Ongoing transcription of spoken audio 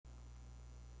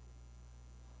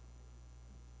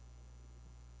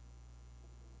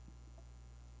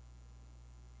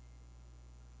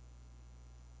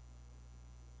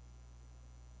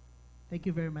Thank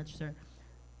you very much, sir.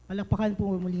 Palakpakan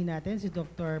po muli natin si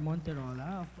Dr.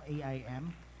 Monterola of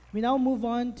AIM. We now move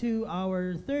on to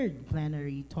our third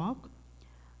plenary talk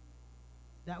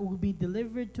that will be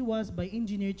delivered to us by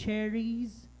Engineer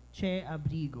Cherries Che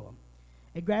Abrigo,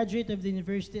 a graduate of the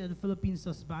University of the Philippines,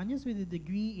 Los Baños, with a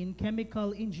degree in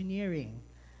chemical engineering.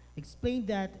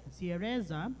 Explained that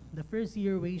Sierreza, the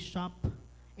first-year waste shop,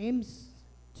 aims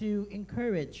to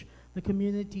encourage the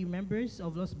community members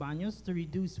of Los Baños to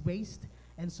reduce waste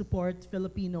and support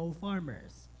Filipino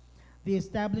farmers. The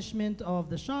establishment of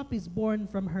the shop is born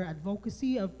from her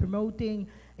advocacy of promoting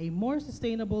a more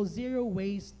sustainable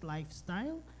zero-waste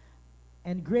lifestyle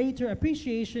and greater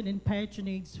appreciation and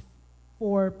patronage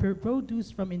for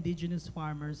produce from indigenous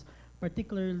farmers,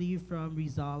 particularly from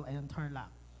Rizal and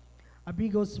Tarlac.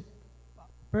 Abrigo's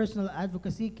personal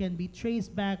advocacy can be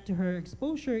traced back to her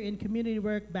exposure in community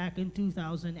work back in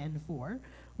 2004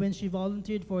 when she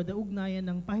volunteered for the Ugnayan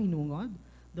ng Pahinungod,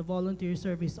 the volunteer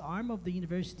service arm of the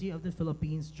University of the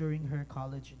Philippines during her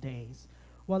college days.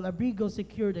 While Abrigo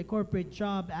secured a corporate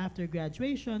job after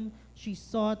graduation, she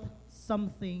sought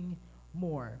something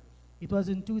more. It was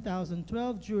in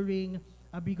 2012 during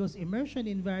Abrigo's immersion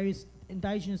in various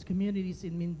indigenous communities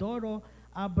in Mindoro,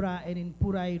 Abra, and in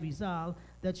Puray, Rizal,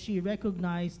 that she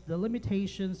recognized the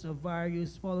limitations of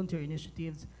various volunteer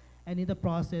initiatives and in the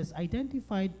process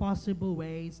identified possible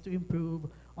ways to improve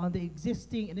on the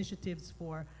existing initiatives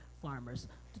for farmers.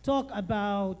 To talk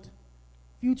about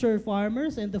future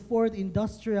farmers and the fourth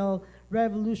industrial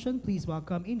revolution, please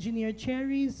welcome Engineer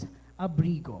Cherries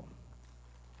Abrigo.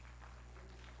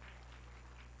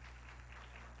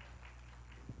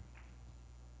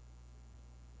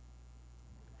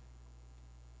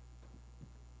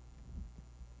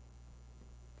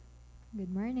 Good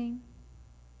morning.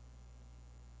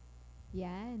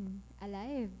 Yan,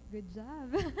 alive. Good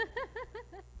job.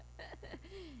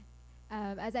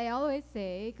 As I always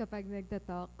say, kapag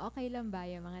nagtatalk, okay lang ba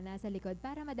yung mga nasa likod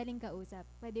para madaling kausap?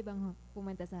 Pwede bang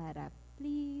pumunta sa harap?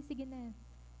 Please, sige na.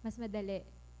 Mas madali.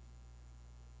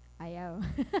 Ayaw.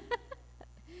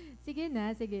 Sige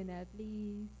na,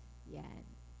 please. Yan.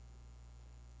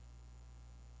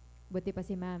 Buti pa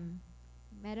si ma'am.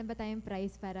 Meron ba tayong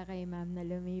prize para kay ma'am na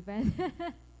lumipat?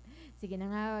 Sige na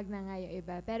nga, wag na nga yung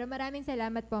iba. Pero maraming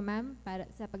salamat po ma'am para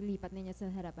sa paglipat ninyo sa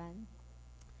harapan.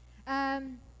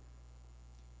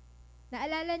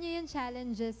 Naalala niyo yung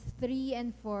challenges 3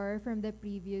 and 4 from the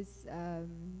previous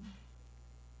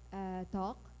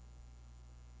talk?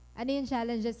 Ano yung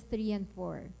challenges 3 and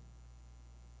 4?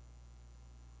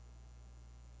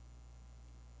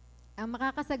 Ang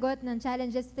makakasagot ng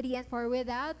challenges 3 and 4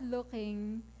 without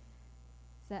looking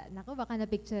naku, baka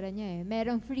na-picturean niya eh.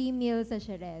 Merong free meal sa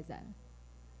Sierreza.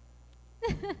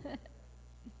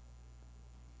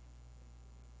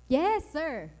 Yes,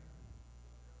 sir.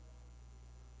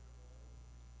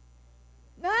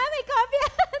 May kopya!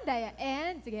 Daya.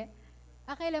 And, sige.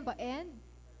 Okay lang po. And,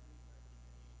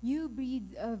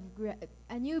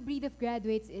 a new breed of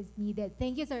graduates is needed.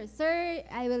 Thank you, sir. Sir,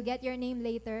 I will get your name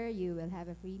later. You will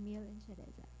have a free meal in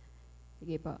Sierreza.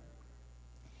 Sige po.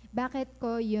 Bakit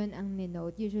ko yun ang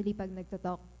ninote? Usually pag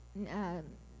nagtotalk,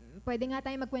 pwede nga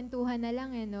tayo magkwentuhan na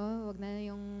lang no? Wag na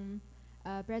yung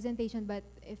presentation, but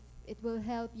if it will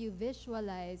help you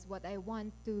visualize what I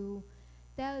want to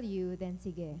tell you, then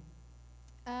sige.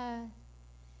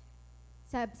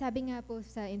 Sabi nga po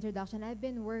sa introduction, I've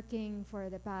been working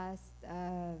for the past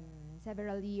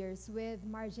several years with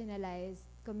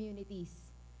marginalized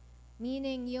communities.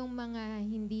 Meaning yung mga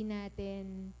hindi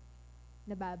natin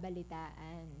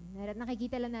nababalitaan.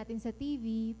 Nakikita lang natin sa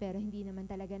TV, pero hindi naman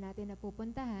talaga natin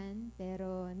napupuntahan,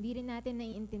 pero hindi rin natin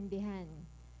naiintindihan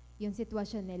yung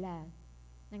sitwasyon nila.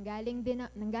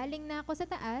 Nanggaling na ako sa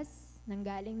taas,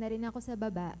 nanggaling na rin ako sa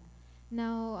baba.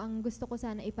 Now, ang gusto ko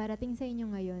sana iparating sa inyo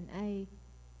ngayon ay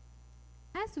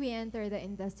as we enter the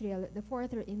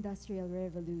fourth industrial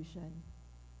revolution,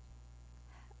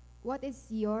 what is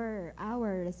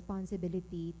our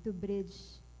responsibility to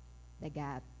bridge the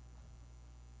gap?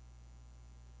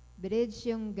 Bridge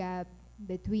yung gap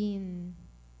between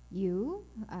you,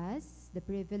 us, the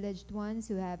privileged ones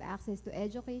who have access to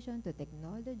education, to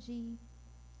technology,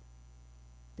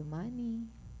 to money,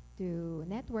 to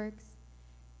networks,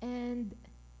 and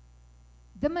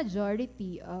the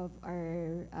majority of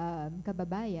our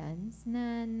kababayans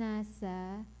na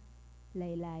nasa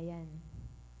laylayan.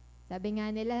 Sabi nga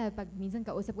nila, pag minsan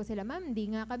kausap ko sila, ma'am, hindi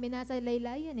nga kami nasa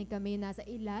laylayan, kami nasa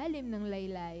ilalim ng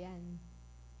laylayan.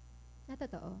 Na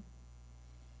totoo.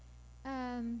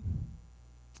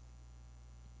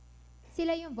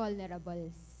 Sila yung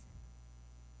vulnerables.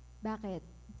 Bakit?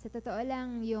 Sa totoo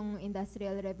lang, yung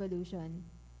Industrial Revolution,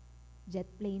 Jet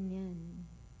plane yan.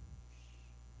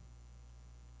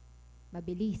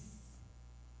 Mabilis.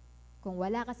 Kung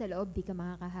wala ka sa loob, di ka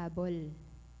makakahabol.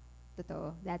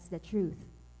 Totoo. That's the truth.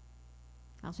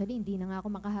 Actually, hindi na nga ako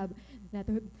makahabol.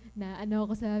 Ano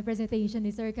ako sa presentation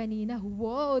ni Sir kanina.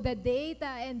 Wow, the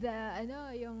data and the,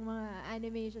 yung mga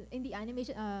animation, hindi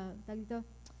animation, tawag dito,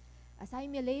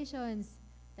 simulations.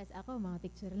 Tapos ako, mga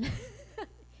picture lang.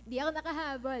 Hindi ako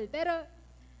nakahabol. Pero,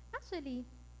 actually,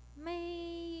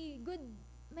 may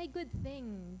good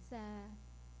thing sa,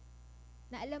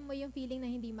 na alam mo yung feeling na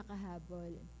hindi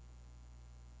makahabol.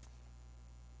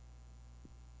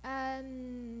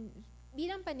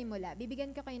 Bilang panimula,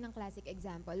 bibigyan ko kayo ng classic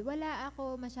example. Wala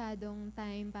ako masyadong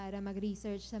time para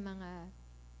mag-research sa mga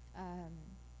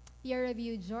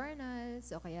peer-reviewed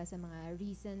journals o kaya sa mga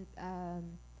recent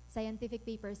scientific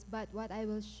papers, but what I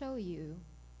will show you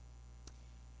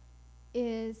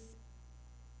is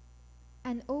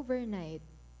an overnight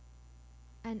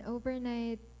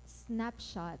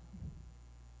snapshot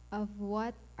of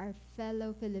what our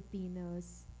fellow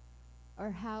Filipinos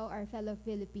or how our fellow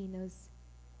Filipinos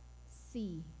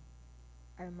see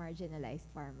our marginalized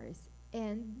farmers.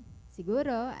 And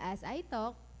siguro, as I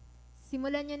talk,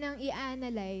 simulan nyo nang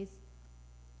i-analyze,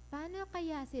 paano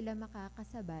kaya sila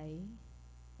makakasabay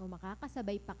o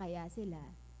makakasabay pa kaya sila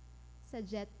sa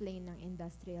jet plane ng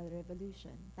Industrial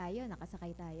Revolution? Tayo,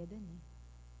 nakasakay tayo dun eh.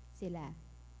 Sila.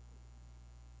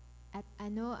 At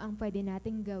ano ang pwede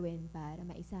nating gawin para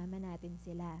maisama natin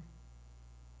sila?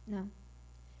 No?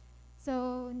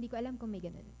 So, hindi ko alam kung may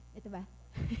ganun. Ito ba?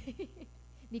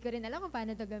 Hindi ko rin alam kung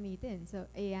paano ito gamitin. So,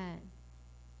 ayan.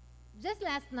 Just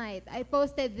last night, I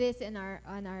posted this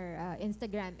on our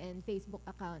Instagram and Facebook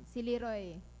account. Si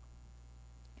Leroy.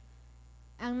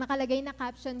 Ang nakalagay na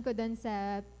caption ko doon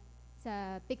sa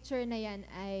picture na yan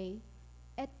ay,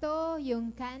 ito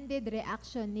yung candid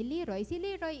reaction ni Leroy. Si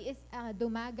Leroy is a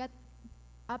dumagat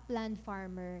upland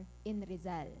farmer in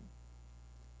Rizal.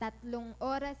 3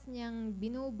 oras niyang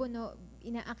binubuno,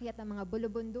 inaakyat ang mga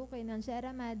bulubundukin ng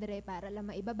Sierra Madre para lang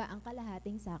maibaba ang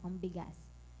kalahating sakong bigas.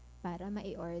 Para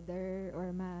mai-order or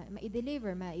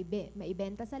mai-deliver,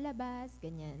 maibenta sa labas,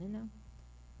 ganyan, ano.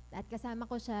 At kasama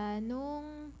ko siya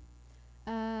nung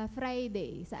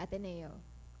Friday sa Ateneo.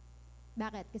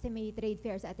 Bakit? Kasi may trade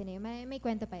fair sa Ateneo. May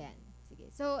kwento pa yan.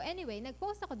 Sige. So anyway,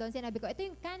 nag-post ako doon, sinabi ko, ito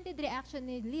yung candid reaction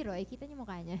ni Leroy. Kita niyo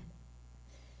mukha niya.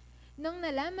 Nung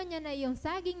nalaman niya na yung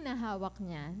saging na hawak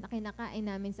niya, na kinakain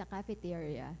namin sa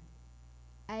cafeteria,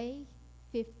 ay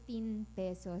 15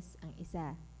 pesos ang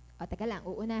isa. O, teka lang,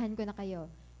 uunahan ko na kayo.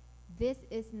 This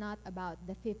is not about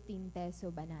the 15 peso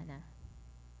banana.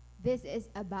 This is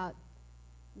about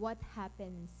what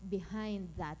happens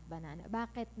behind that banana.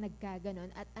 Bakit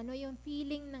nagkaganon? At ano yung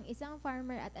feeling ng isang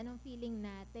farmer at anong feeling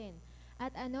natin?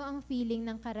 At ano ang feeling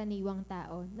ng karaniwang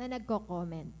tao na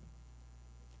nagko-comment?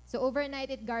 So overnight,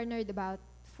 it garnered about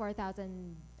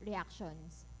 4,000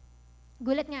 reactions.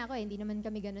 Gulat nga ako hindi naman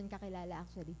kami ganun kakilala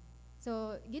actually.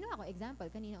 So, ginawa ko example,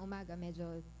 kanina umaga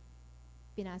medyo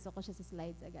pinasok ko siya sa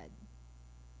slides agad.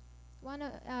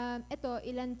 Ito,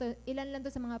 ilan lang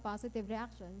to sa mga positive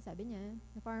reactions. Sabi niya,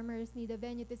 the farmers need a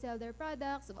venue to sell their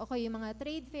products. Okay, yung mga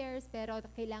trade fairs, pero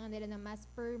kailangan nila ng mas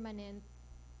permanent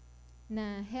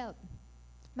na help.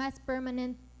 Mas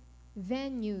permanent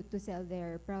venue to sell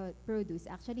their produce.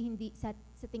 Actually, hindi sa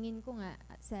tingin ko nga,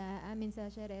 sa amin sa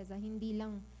Shereza, hindi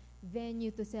lang venue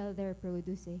to sell their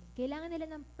produce eh. Kailangan nila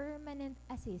ng permanent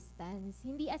assistance.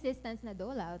 Hindi assistance na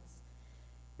dole-outs.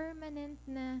 Permanent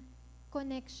na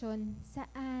connection sa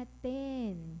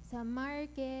atin, sa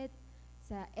market,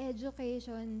 sa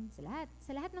education,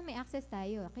 sa lahat ng may access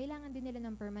tayo. Kailangan din nila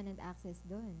ng permanent access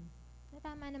doon.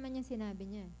 Tama naman yung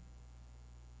sinabi niya.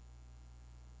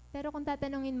 Pero kung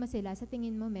tatanungin mo sila, sa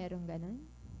tingin mo merong ganun?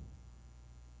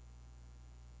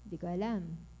 Hindi ko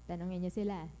alam. Tanungin niyo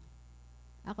sila.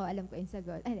 Ako, alam ko yung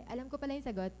sagot. Ay, alam ko pala yung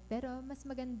sagot, pero mas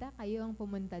maganda kayo ang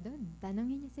pumunta doon.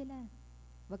 Tanungin niyo sila.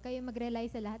 Huwag kayo mag-rely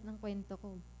sa lahat ng kwento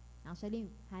ko. Actually,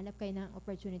 hanap kayo ng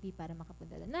opportunity para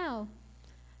makapunta doon. Now,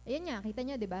 ayun nga, kita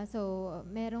niyo, di ba? So,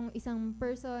 merong isang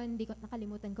person,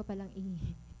 nakalimutan ko palang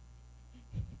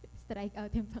strike out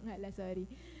yung pangalan, sorry.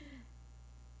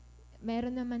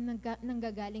 Meron naman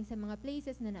nanggagaling sa mga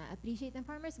places na na-appreciate ng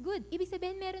farmers. Good. Ibig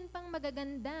sabihin, meron pang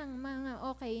magagandang mga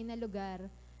okay na lugar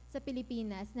sa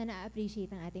Pilipinas na na-appreciate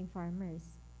ng ating farmers.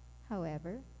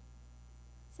 However,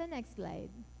 sa next slide,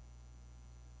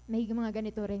 may mga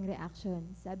ganito ring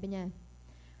reaction. Sabi niya,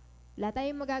 wala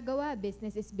tayong magagawa,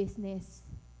 business is business.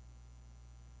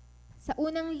 Sa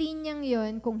unang linyang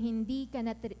yon, kung hindi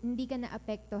ka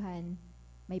naapektuhan,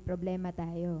 may problema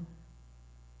tayo.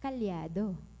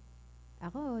 Kalyado.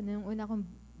 Ako, nung una kong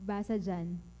basa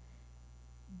dyan,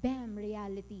 Bam!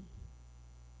 Reality.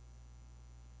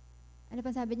 Ano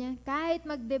pa sabi niya? Kahit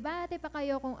magdebate pa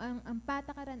kayo kung ang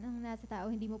patakaran ang nasa tao,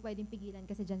 hindi mo pwedeng pigilan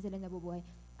kasi dyan sila nabubuhay.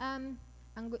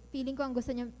 Feeling ko ang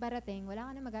gusto niya parating,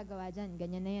 wala ka na magagawa dyan.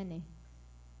 Ganyan na yan eh.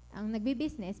 Ang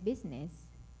nagbi-business, business.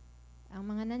 Ang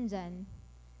mga nandyan,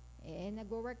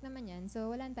 nagwo-work naman yan,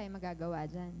 so wala tayong magagawa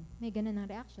dyan. May ganun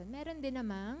ang reaction. Meron din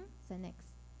namang, sa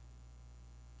next.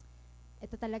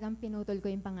 Ito talagang pinutol ko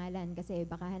yung pangalan kasi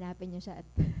baka hanapin niyo siya at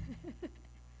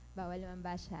bawal naman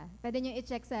ba siya. Pwede niyo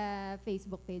i-check sa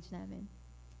Facebook page namin.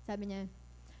 Sabi niya,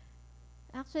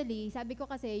 actually, sabi ko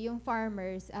kasi yung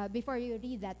farmers, before you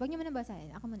read that, wag niyo muna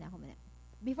basahin. Ako muna.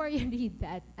 Before you read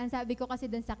that, ang sabi ko kasi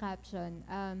dun sa caption,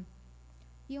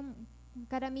 yung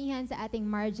karamihan sa ating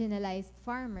marginalized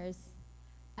farmers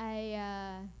ay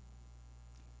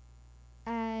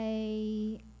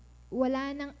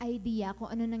wala nang idea kung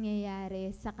ano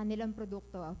nangyayari sa kanilang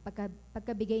produkto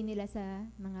pagkabigay nila sa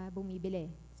mga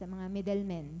bumibili, sa mga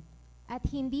middlemen. At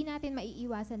hindi natin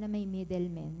maiiwasan na may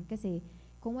middlemen kasi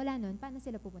kung wala nun, paano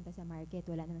sila pupunta sa market?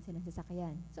 Wala naman silang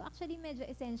sasakyan. So actually, medyo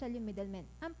essential yung middlemen.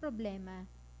 Ang problema,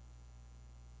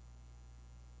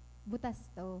 butas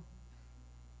to.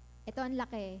 Ito ang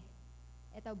laki.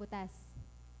 Ito butas.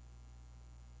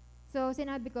 So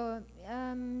sinabi ko,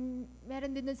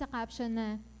 meron din dun sa caption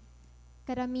na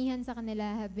karamihan sa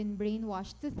kanila have been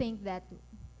brainwashed to think that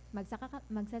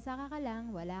magsasaka ka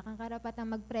lang, wala kang karapatang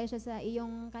magpresyo sa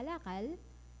iyong kalakal,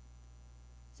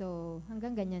 so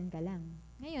hanggang ganyan ka lang.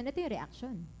 Ngayon, ito yung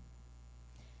reaction.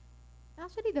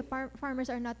 Actually, the farmers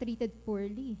are not treated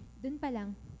poorly. Dun pa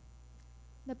lang,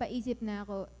 napaisip na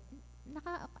ako,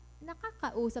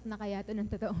 nakakausap na kaya ito ng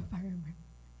totoong farmer.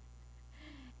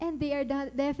 And they are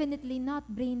definitely not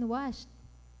brainwashed.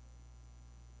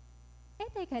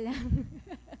 Teka lang.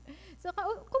 So,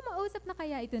 kung mausap na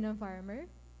kaya ito ng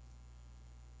farmer,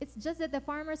 it's just that the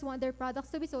farmers want their products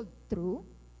to be sold through.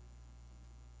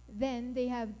 Then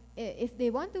they have, if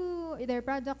they want their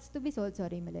products to be sold,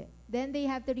 then they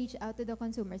have to reach out to the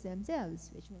consumers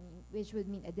themselves, which would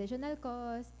mean additional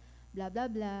cost, blah, blah,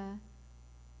 blah.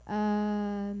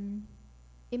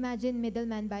 Imagine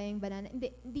middleman buying banana.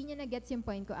 Hindi niya na-gets yung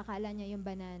point ko. Akala niya yung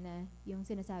banana, yung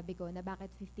sinasabi ko, na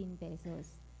bakit 15 pesos.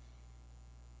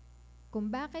 Kung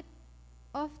bakit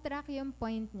off-track yung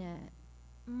point niya,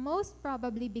 most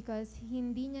probably because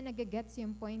hindi niya nagagets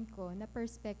yung point ko na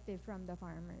perspective from the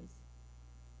farmers.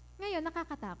 Ngayon,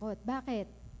 nakakatakot.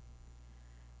 Bakit?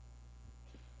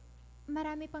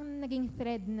 Marami pang naging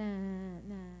thread na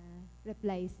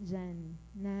replies dyan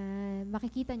na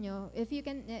makikita nyo. If you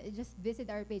can just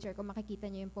visit our page or kung makikita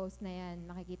nyo yung post na yan,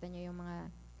 makikita nyo yung mga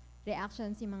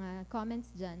reactions, yung mga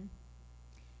comments dyan,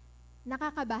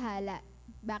 nakakabahala.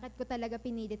 Bakit ko talaga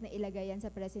pinilit na ilagay yan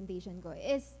sa presentation ko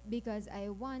is because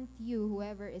I want you,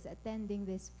 whoever is attending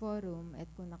this forum, at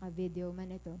kung naka-video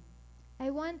man ito, I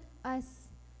want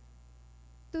us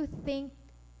to think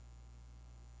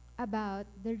about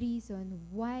the reason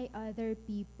why other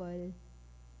people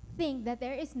think that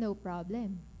there is no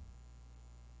problem.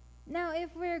 Now,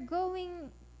 if we're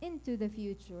going into the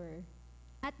future,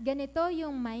 at ganito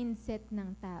yung mindset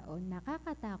ng tao,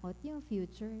 nakakatakot yung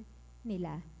future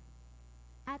nila.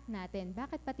 At natin.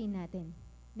 Bakit pati natin?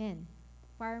 Men,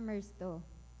 farmers to.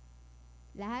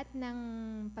 Lahat ng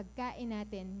pagkain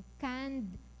natin, canned,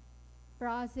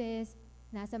 processed,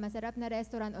 nasa masarap na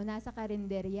restaurant o nasa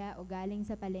karinderya o galing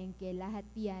sa palengke, lahat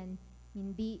yan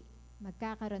hindi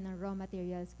magkakaroon ng raw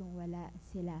materials kung wala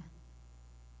sila.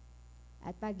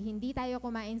 At pag hindi tayo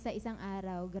kumain sa isang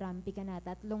araw, grumpy ka na,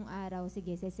 3 araw,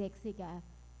 sige, sexy ka.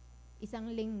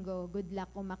 1 linggo, good luck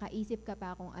kung makaisip ka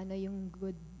pa kung ano yung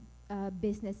good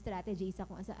business strategy sa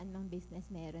kung saan mang business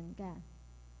meron ka.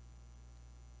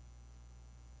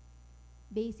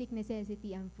 Basic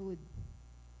necessity ang food.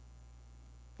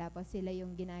 Tapos sila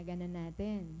yung ginagana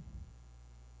natin.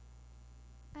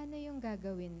 Ano yung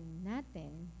gagawin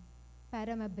natin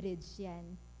para ma-bridge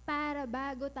yan? Para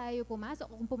bago tayo pumasok,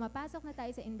 kung pumapasok na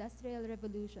tayo sa Industrial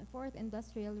Revolution, 4th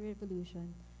Industrial Revolution,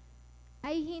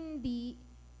 ay hindi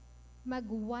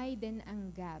mag-widen ang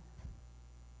gap.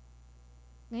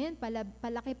 Ngayon,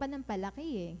 palaki pa ng palaki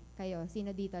eh. Kayo,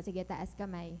 sino dito? Sige, taas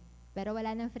kamay. Pero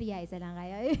wala nang free isa lang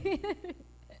kayo.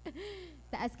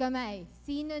 Taas kamay.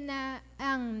 Sino na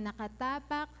ang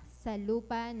nakatapak sa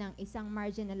lupa ng isang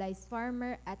marginalized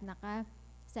farmer at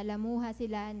nakasalamuha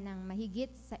sila ng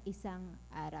mahigit sa 1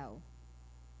 araw?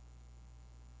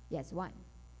 Yes, 1,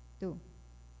 2,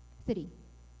 3,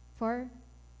 4,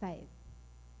 5,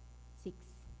 6,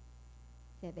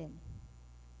 7.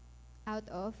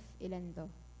 Out of ilan to?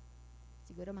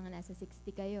 Siguro mga nasa 60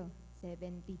 kayo,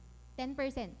 70.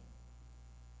 10%.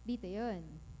 Dito yun.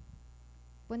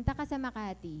 Punta ka sa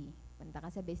Makati, punta ka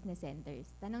sa business centers,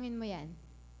 tanungin mo yan,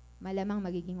 malamang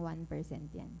magiging 1%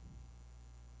 yan.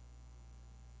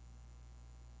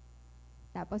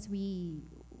 Tapos we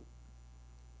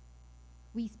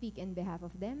speak in behalf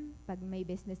of them pag may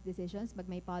business decisions, pag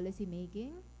may policy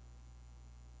making.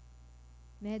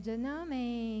 Medyo na,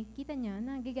 may kita nyo,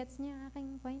 nagigets niya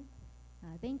aking point.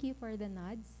 Thank you for the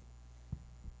nods.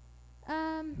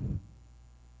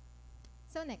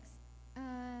 So next.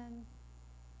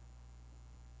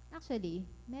 Actually,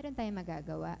 meron tayong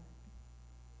magagawa.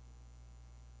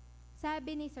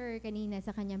 Sabi ni Sir kanina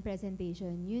sa kanyang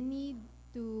presentation, you need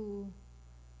to,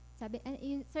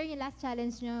 Sir, yung last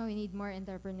challenge nyo, we need more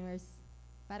entrepreneurs.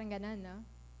 Parang ganun, no?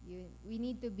 We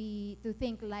need to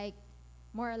think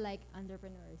more like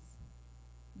entrepreneurs.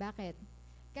 Bakit?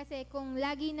 Kasi kung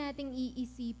lagi nating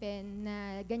iisipin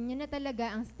na ganyan na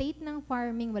talaga ang state ng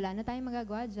farming, wala na tayong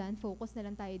magagawa dyan, focus na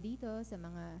lang tayo dito sa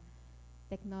mga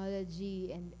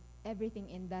technology and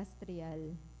everything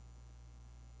industrial,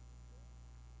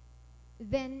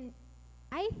 then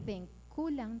I think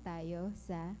kulang tayo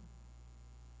sa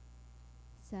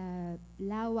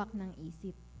lawak ng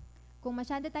isip. Kung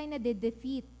masyado tayo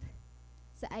na-defeat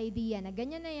sa idea na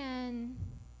ganyan na yan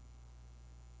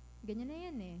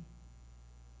eh.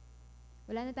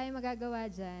 Wala na tayong magagawa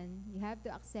dyan. You have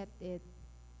to accept it.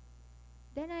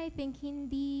 Then I think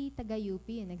hindi taga-UP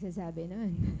yung nagsasabi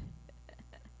nun.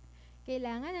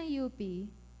 Kailangan ng UP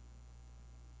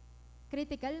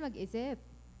critical mag-isip.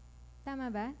 Tama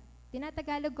ba?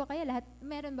 Tinatagalog ko kaya lahat.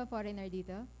 Meron ba foreigner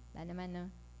dito? Wala naman, no?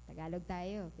 Tagalog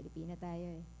tayo. Pilipino tayo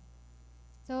eh.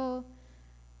 So,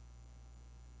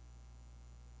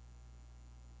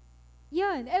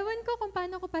 yun. Ewan ko kung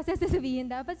paano ko pa sasabihin.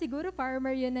 Dapat siguro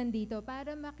farmer yun nandito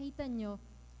para makita nyo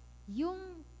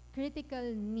yung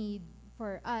critical need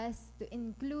for us to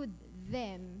include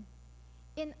them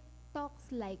in talks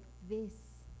like this.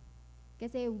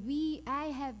 Kasi I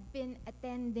have been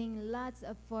attending lots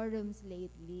of forums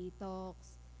lately,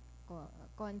 talks,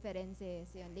 conferences,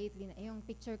 yun, lately. Yung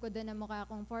picture ko doon na mukha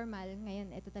akong formal,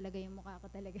 ngayon, ito talaga yung mukha ko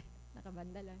talaga,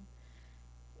 nakabanda lang.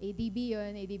 ADB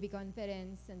yun, ADB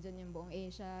conference, nandyan yung buong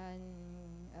Asian,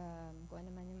 kung ano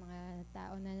man yung mga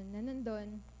tao na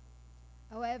nandun.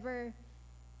 However,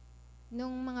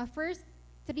 nung mga first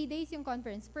 3 days yung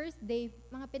conference, first day,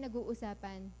 mga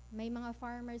pinag-uusapan, may mga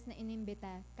farmers na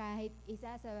inimbita, kahit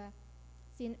isa sa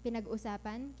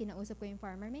pinag-uusapan, kinausap ko yung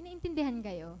farmer, may naintindihan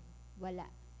kayo? Wala.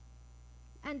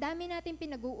 Ang dami natin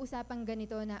pinag-uusapang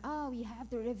ganito na, we have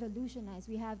to revolutionize,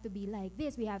 we have to be like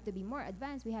this, we have to be more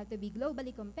advanced, we have to be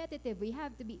globally competitive, we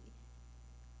have to be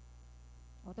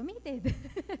automated.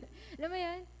 Alam mo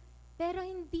yan? Pero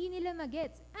hindi nila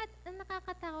magets. At ang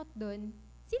nakakatakot doon,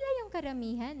 sila yung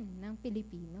karamihan ng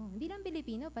Pilipino. Hindi lang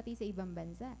Pilipino, pati sa ibang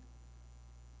bansa.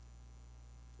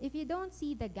 If you don't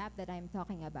see the gap that I'm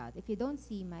talking about, if you don't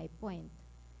see my point,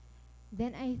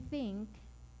 then I think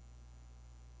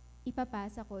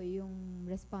ipapasa ko yung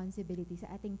responsibility sa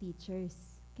ating teachers.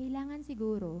 Kailangan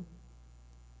siguro,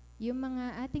 yung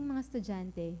ating mga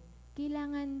estudyante,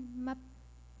 kailangan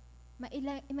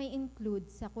may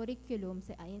include sa curriculum,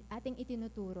 sa ating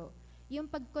itinuturo, yung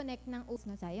pag-connect ng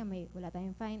sayang, wala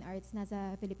tayong fine arts,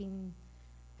 nasa Philippine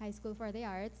High School for the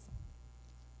Arts.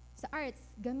 Sa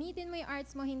arts, gamitin mo yung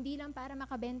arts mo hindi lang para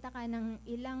makabenta ka ng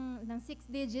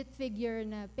 6-digit figure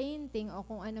na painting o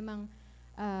kung ano mang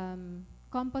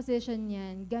composition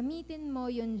yan, gamitin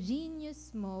mo yung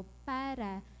genius mo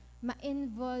para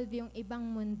ma-involve yung ibang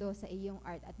mundo sa iyong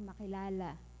art at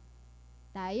makilala.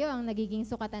 Tayo, ang nagiging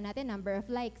sukatan natin, number of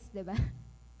likes, diba?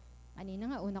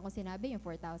 Kanina nga, una ko sinabi yung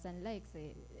 4,000 likes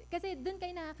eh. Kasi doon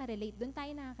tayo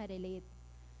nakaka-relate.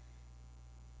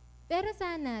 Pero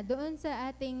sana, doon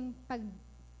sa ating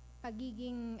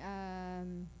pagiging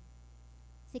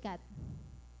sikat,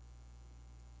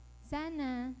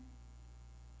 sana,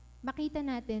 makita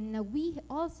natin na we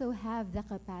also have the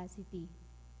capacity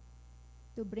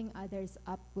to bring others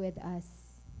up with us.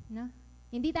 No?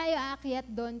 Hindi tayo aakyat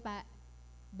doon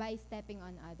by stepping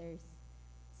on others.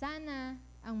 Sana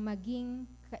ang maging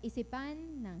kaisipan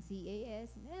ng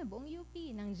CAS, buong UP,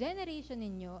 ng generation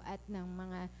ninyo at ng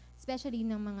especially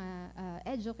ng mga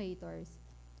educators,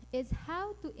 is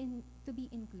how to be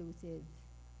inclusive.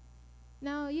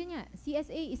 Now, yun nga,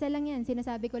 CSA, isa lang yan.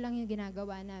 Sinasabi ko lang yung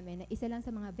ginagawa namin na isa lang sa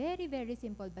mga very, very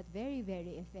simple but very,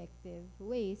 very effective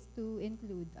ways to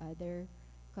include other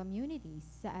communities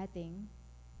sa ating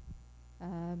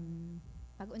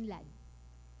pag-unlad.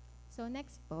 So,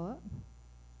 next po.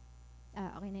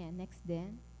 Okay na yan. Next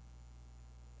din.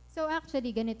 So,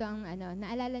 actually, ganito ang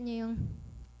naalala niyo yung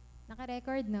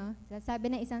naka-record, no?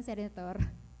 Sabi ng isang senator,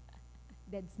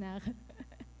 dead snack.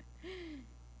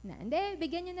 Na, hindi,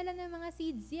 bigyan nyo na lang ng mga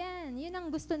seeds yan. Yun ang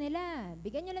gusto nila.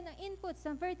 Bigyan nyo lang ng inputs,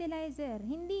 ng fertilizer.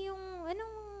 Hindi yung,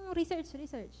 anong research.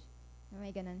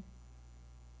 May ganun.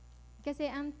 Kasi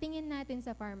ang tingin natin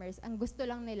sa farmers, ang gusto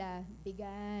lang nila,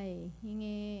 bigay,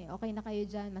 hingi, okay na kayo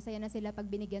dyan, masaya na sila pag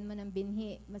binigyan mo ng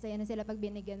binhi, masaya na sila pag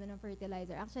binigyan mo ng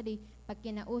fertilizer. Actually, pag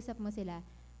kinausap mo sila,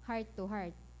 heart to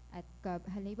heart, at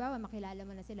halimbawa, makilala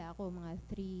mo na sila, ako mga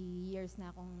 3 years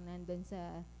na akong nandun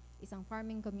sa isang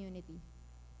farming community.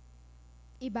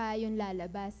 Iba yung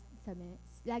lalabas.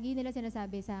 Lagi nila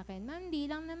sinasabi sa akin, ma'am, hindi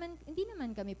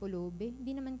naman kami pulubi,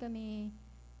 hindi naman kami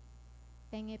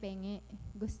penge-penge.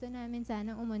 Gusto namin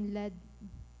sanang umunlad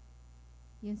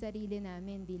yung sarili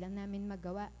namin, di lang namin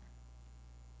magawa.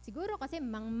 Siguro kasi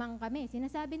mangmang kami.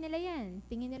 Sinasabi nila yan.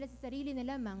 Tingin nila sa sarili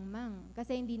nila mangmang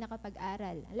kasi hindi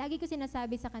nakapag-aral. Lagi ko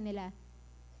sinasabi sa kanila,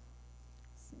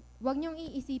 huwag niyong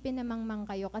iisipin na mangmang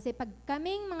kayo kasi pag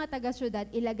kaming mga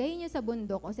taga-syudad, ilagay niyo sa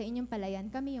bundok o sa inyong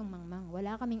palayan, kami yung mangmang.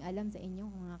 Wala kaming alam sa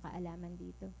inyong mga kaalaman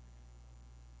dito.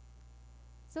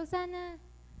 So sana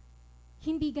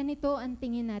hindi ganito ang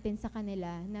tingin natin sa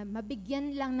kanila na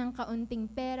mabigyan lang ng kaunting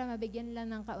pera, mabigyan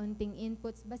lang ng kaunting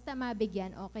inputs, basta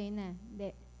mabigyan, okay na. Hindi.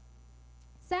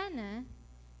 Sana,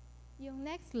 yung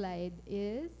next slide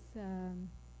is,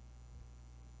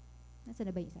 nasa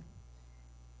na ba yung isa?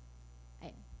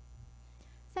 Ayan.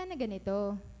 Sana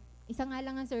ganito, isa nga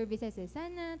lang ang services eh.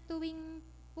 Sana tuwing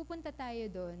pupunta tayo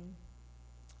doon,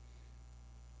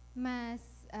 mas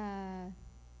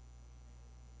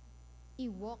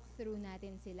i-walk through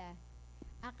natin sila.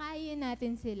 Akayin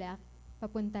natin sila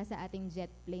papunta sa ating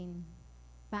jet plane.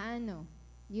 Paano?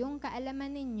 Yung kaalaman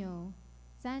ninyo,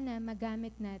 sana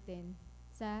magamit natin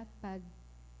sa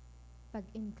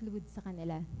pag-include sa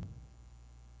kanila.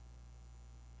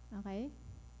 Okay?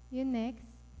 Yung next.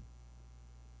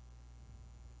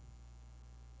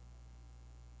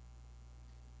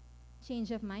 Change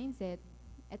of mindset.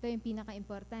 Ito yung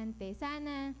pinaka-importante.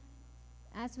 Sana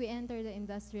as we enter the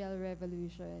Industrial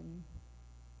Revolution,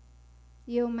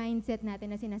 yung mindset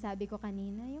natin na sinasabi ko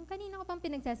kanina, yung kanina ko pang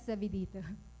pinagsasabi dito,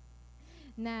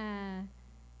 na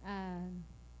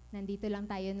nandito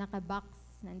lang tayo nakabox,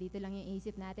 nandito lang yung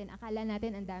isip natin, akala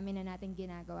natin ang dami na natin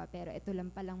ginagawa, pero ito lang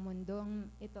palang mundo,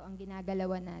 ito ang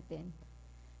ginagalawan natin.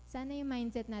 Sana yung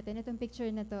mindset natin, itong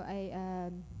picture na to ay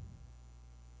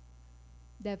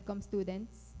DevCom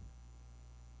students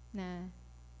na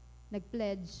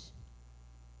nag-pledge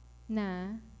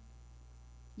na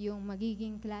yung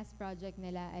magiging class project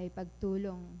nila ay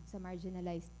pagtulong sa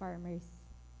marginalized farmers.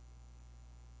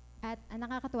 At ang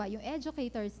nakakatuwa, yung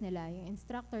educators nila, yung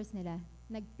instructors nila,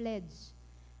 nag-pledge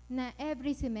na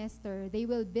every semester, they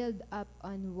will build up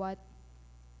on what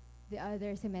the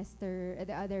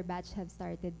other batch have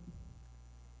started.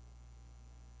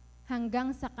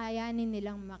 Hanggang sa kayanin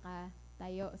nilang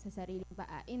makatayo sa sariling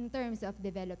paa in terms of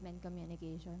development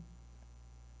communication.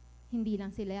 Hindi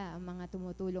lang sila ang mga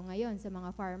tumutulong ngayon sa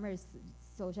mga farmers.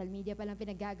 Social media pa lang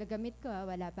pinagagamit ko,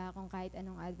 wala pa akong kahit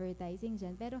anong advertising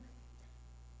dyan. Pero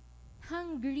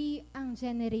hungry ang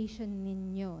generation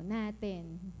ninyo,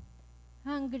 natin.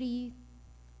 Hungry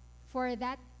for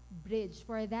that bridge,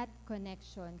 for that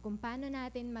connection. Kung paano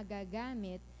natin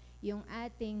magagamit yung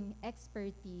ating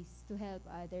expertise to help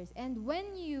others. And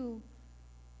when you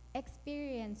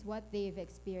experience what they've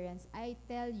experienced, I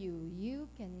tell you,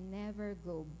 you can never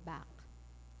go back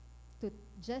to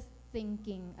just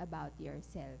thinking about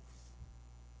yourself.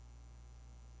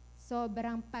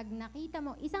 Sobrang pag nakita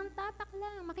mo, isang tapak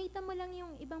lang, makita mo lang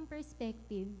yung ibang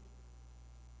perspective.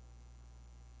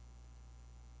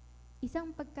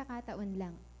 Isang pagkakataon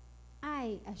lang,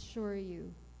 I assure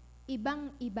you,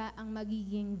 ibang-iba ang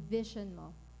magiging vision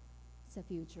mo sa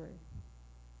future.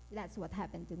 That's what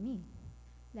happened to me.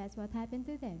 That's what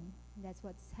happened to them. That's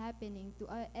what's happening to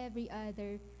every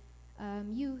other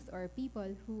youth or people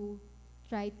who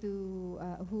try to,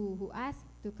 who ask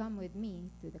to come with me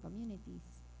to the communities.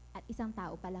 At isang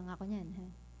tao pa lang ako niyan, ha?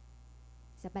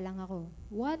 Isa pa lang ako.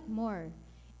 What more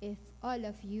if all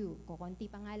of you, kukunti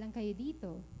pa nga lang kayo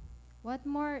dito, what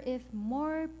more if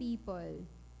more people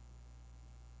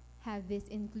have this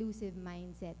inclusive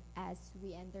mindset as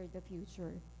we enter the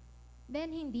future?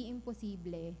 Then hindi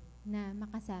imposible na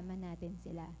makasama natin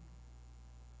sila.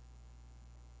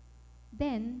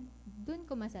 Then, dun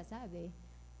ko masasabi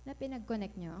na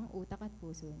pinag-connect nyo ang utak at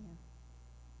puso nyo.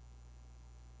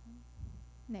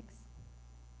 Next.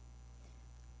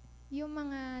 Yung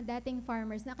mga dating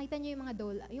farmers, nakita nyo yung mga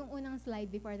yung unang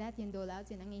slide before that, yung dole-outs,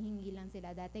 yung nangihingi lang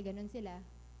sila. Dati, ganun sila.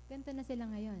 Ganito na sila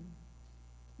ngayon.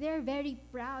 They're very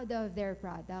proud of their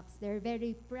products. They're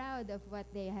very proud of what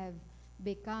they have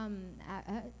become.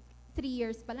 3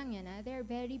 years pa lang yan, they're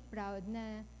very proud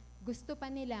na gusto pa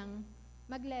nilang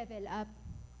mag-level up.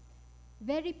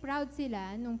 Very proud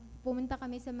sila nung pumunta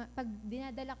kami pag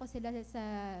dinadala ko sila sa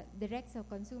direct sa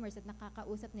consumers at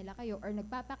nakakausap nila kayo or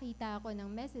nagpapakita ako ng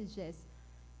messages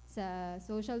sa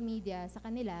social media sa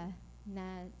kanila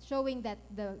na showing that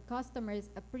the customers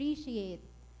appreciate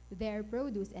their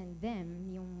produce and them,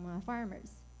 yung mga farmers.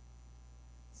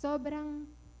 Sobrang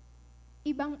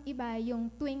ibang-iba yung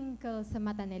twinkle sa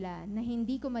mata nila na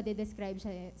hindi ko madedescribe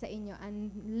sa inyo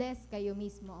unless kayo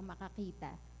mismo ang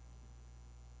makakita.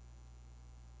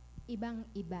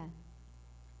 Ibang-iba.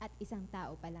 At isang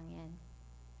tao pa lang yan.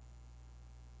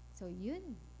 So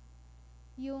yun.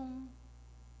 Yung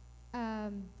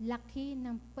laki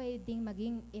ng pwedeng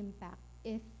maging impact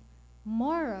if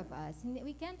more of us,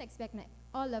 we can't expect na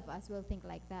all of us will think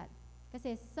like that.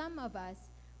 Kasi some of us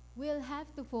will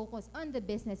have to focus on the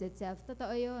business itself.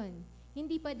 Totoo yun.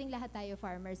 Hindi pwedeng lahat tayo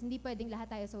farmers, hindi pwedeng lahat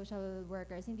tayo social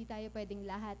workers, hindi tayo pwedeng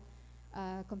lahat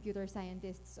computer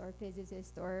scientists or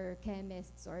physicists or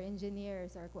chemists or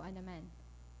engineers or kung ano man.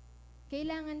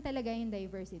 Kailangan talaga yung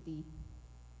diversity.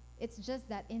 It's just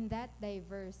that in that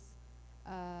diverse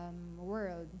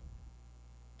world,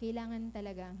 kailangan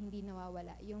talagang hindi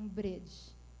nawawala yung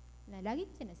bridge na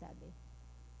lagi ko sinasabi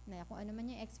na kung ano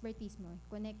man yung expertise mo,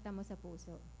 connecta mo sa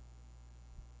puso.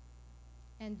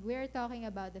 And we're talking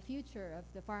about the future of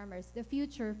the farmers, the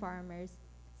future farmers.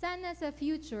 Sana sa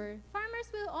future, farmers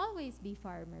will always be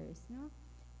farmers, no?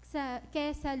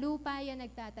 Kesa lupa yan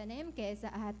nagtatanim, kesa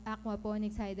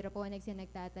aquaponics, hydroponics yan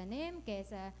nagtatanim,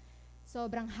 kesa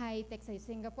sobrang high-tech sa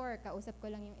Singapore. Kausap ko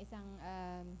lang yung isang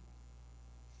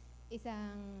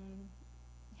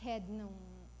head ng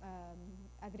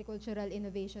agricultural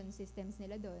innovation systems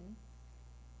nila doon.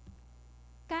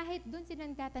 Kahit doon sila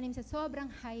nagtatanim sa sobrang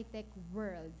high-tech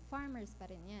world, farmers pa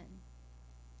rin yan.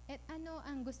 At ano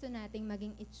ang gusto nating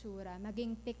maging itsura,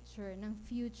 maging picture ng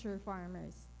future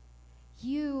farmers?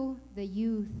 You, the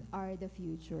youth, are the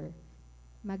future.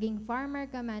 Maging farmer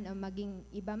ka man o maging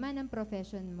iba man ang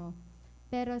profession mo,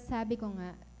 pero sabi ko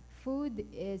nga, food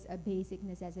is a basic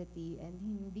necessity and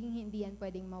hindi yan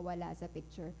pwedeng mawala sa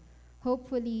picture.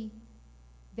 Hopefully,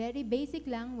 very basic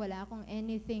lang, wala akong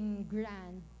anything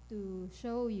grand to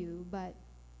show you, but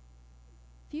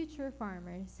future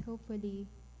farmers, hopefully,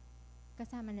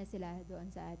 kasama na sila doon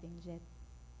sa ating jet.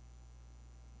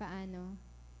 Paano?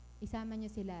 Isama nyo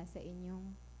sila sa inyong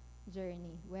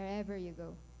journey, wherever you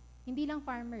go. Hindi lang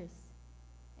farmers,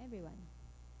 everyone.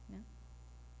 No?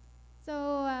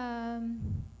 So,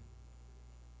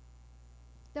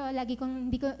 lagi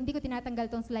kong, hindi ko tinatanggal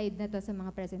tong slide na to sa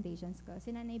mga presentations ko. Si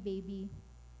Nanay Baby,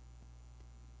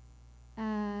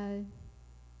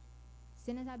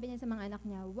 sinasabi niya sa mga anak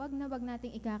niya, wag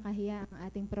nating ikakahiya ang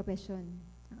ating propesyon,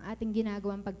 ang ating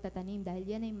ginagawang pagtatanim dahil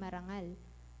yan ay marangal.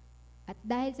 At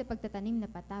dahil sa pagtatanim,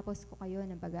 napatapos ko kayo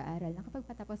ng pag-aaral.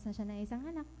 Nakapagpatapos na siya ng isang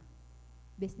anak.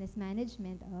 Business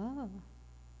management,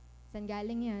 saan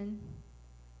galing yan?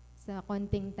 Sa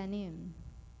konting tanim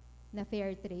na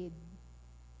fair trade,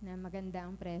 na maganda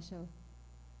ang presyo.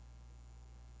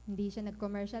 Hindi siya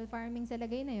nag-commercial farming sa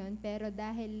lagay na yon, pero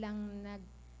dahil lang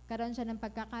nagkaroon siya ng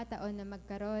pagkakataon na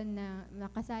magkaroon na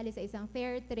makasali sa isang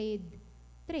fair trade,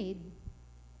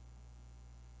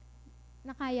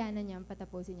 nakaya na niyang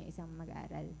patapusin yung isang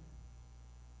mag-aaral.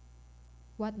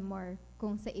 What more,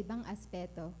 kung sa ibang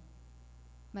aspeto,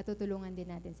 matutulungan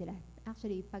din natin sila.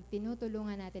 Actually, pag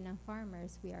tinutulungan natin ang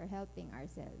farmers, we are helping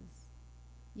ourselves.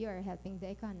 You are helping the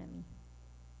economy.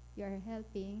 You are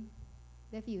helping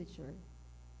the future.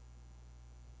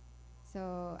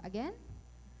 So, again,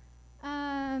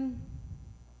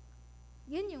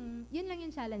 yun lang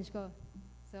yung challenge ko.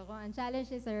 So, kung ang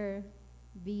challenge is,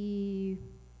 be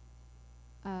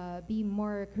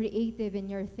more creative in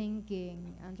your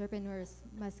thinking. Entrepreneurs,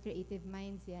 mas creative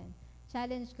minds yan.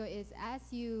 Challenge ko is, as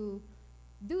you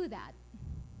do that,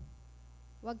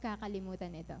 huwag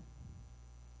kakalimutan ito.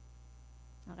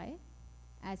 Okay?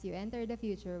 As you enter the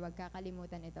future, huwag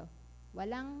kakalimutan ito.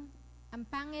 Ang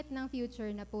pangit ng future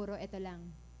na puro ito lang.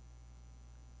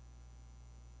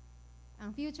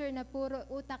 Ang future na puro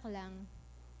utak lang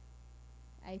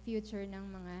ay future ng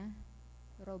mga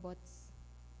robots.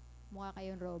 Mukha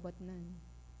kayong robot nun.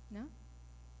 No?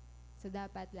 So,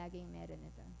 dapat laging meron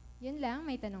ito. Yun lang.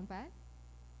 May tanong pa?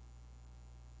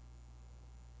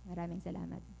 Maraming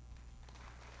salamat.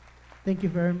 Thank you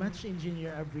very much,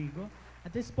 Engineer Abrigo.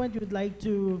 At this point, we would like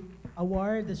to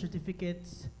award the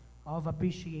certificates of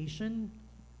appreciation.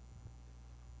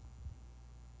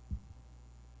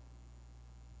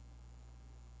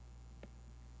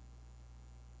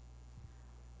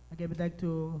 Again, we'd like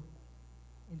to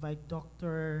invite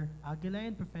Dr. Aguila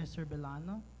and Professor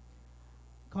Belano.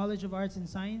 College of Arts and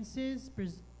Sciences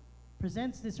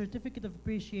presents the Certificate of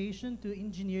Appreciation to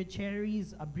Engineer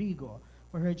Cherise Abrigo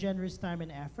for her generous time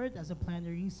and effort as a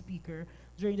plenary speaker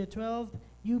during the 12th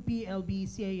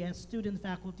UPLB-CAS Student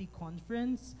Faculty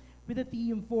Conference with the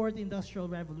theme Fourth Industrial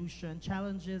Revolution,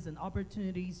 Challenges and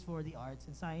Opportunities for the Arts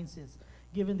and Sciences,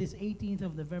 given this 18th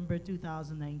of November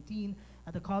 2019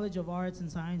 at the College of Arts and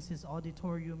Sciences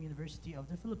Auditorium, University of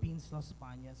the Philippines, Los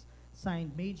Baños,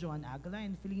 signed May Joan Aguila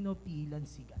and Felino P.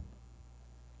 Lansigan.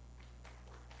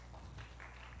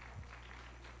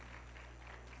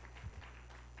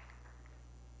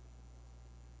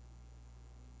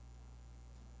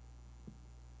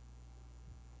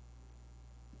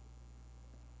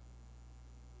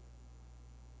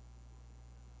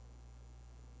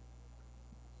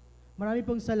 Marami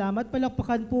pong salamat.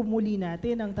 Palakpakan po muli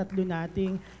natin ang tatlo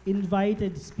nating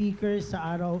invited speakers sa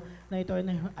araw na ito.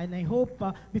 And I hope,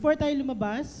 before tayo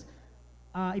lumabas,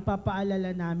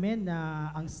 ipapaalala namin na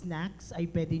ang snacks ay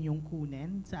pwede niyong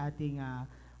kunin sa ating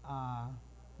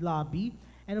lobby.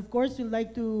 And of course, we'd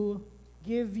like to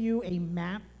give you a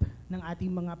map ng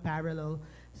ating mga parallel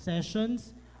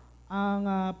sessions. Ang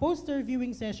poster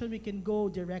viewing session, we can go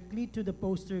directly to the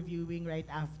poster viewing right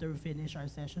after we finish our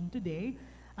session today.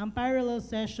 Ang parallel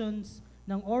sessions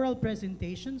ng oral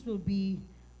presentations will be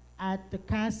at the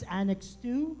CAS Annex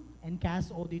 2 and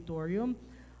CAS Auditorium.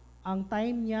 Ang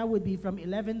time niya would be from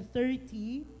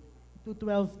 11:30 to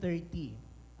 12:30.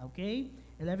 Okay?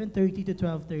 11:30 to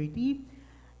 12:30.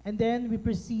 And then we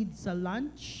proceed sa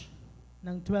lunch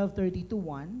ng 12:30 to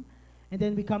 1. And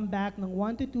then we come back ng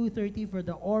 1 to 2:30 for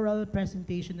the oral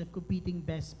presentation of competing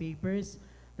best papers.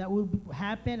 That will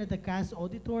happen at the CAS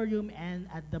Auditorium and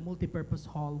at the Multipurpose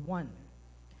Hall 1.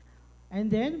 And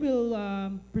then we'll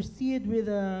proceed with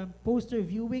poster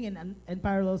viewing and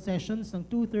parallel sessions ng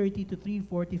 2:30 to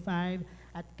 3:45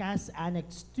 at CAS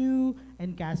Annex 2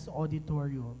 and CAS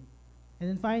Auditorium.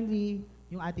 And then finally,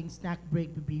 yung ating snack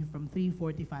break will be from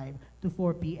 3:45 to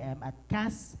 4 p.m. at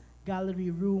CAS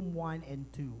Gallery Room 1 and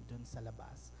 2 dun sa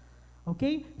labas.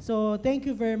 Okay, so thank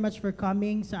you very much for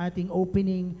coming sa ating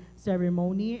opening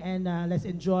ceremony, and let's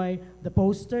enjoy the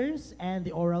posters and the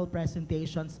oral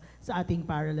presentations sa ating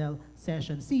parallel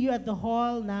session. See you at the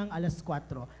hall ng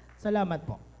 4:00. Salamat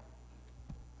po.